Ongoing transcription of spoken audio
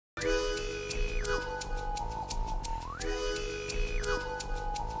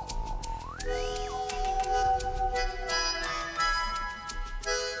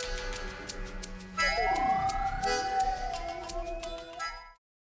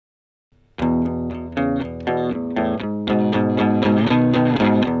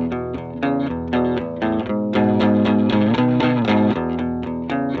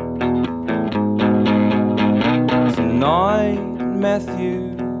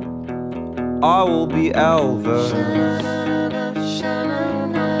I will be Elvis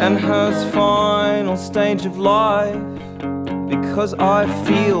in his final stage of life, because I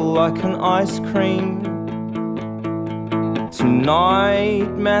feel like an ice cream.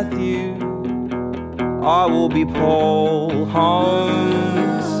 Tonight, Matthew, I will be Paul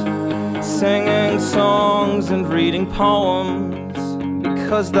Holmes, singing songs and reading poems,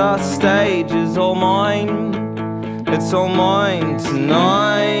 because the stage is all mine. It's all mine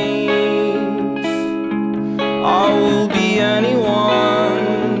tonight. I will be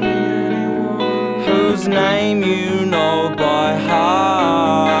anyone whose name you know by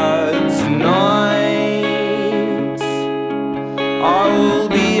heart tonight. I will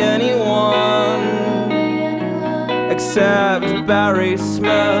be anyone except Barry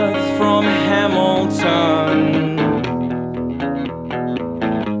Smith from Hamilton.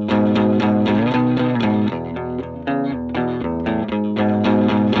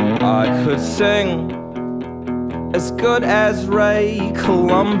 I could sing as good as Ray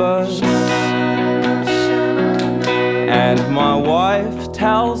Columbus, and my wife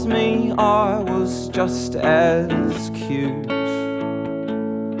tells me I was just as cute.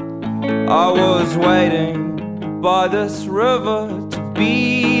 I was waiting by this river to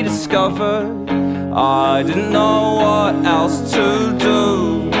be discovered. I didn't know what else to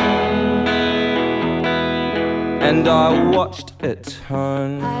do, and I watched it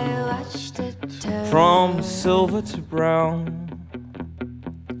turn from silver to brown,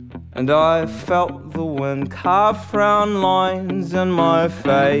 and I felt the wind carve frown lines in my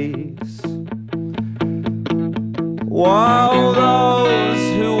face, while those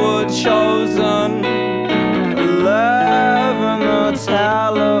who were chosen live in the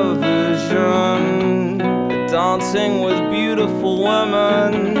television, dancing with beautiful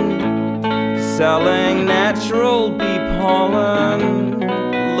women, selling natural bee pollen,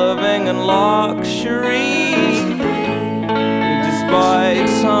 living in luxury, despite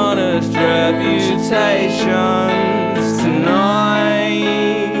tarnished reputations. Tonight,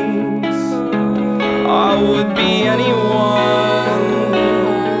 I would be anyone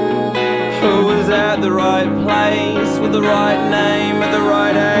who was at the right place, with the right name, at the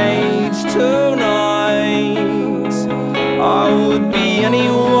right age. Tonight, I would be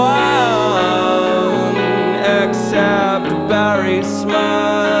anyone except Barry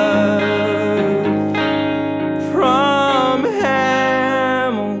Smith.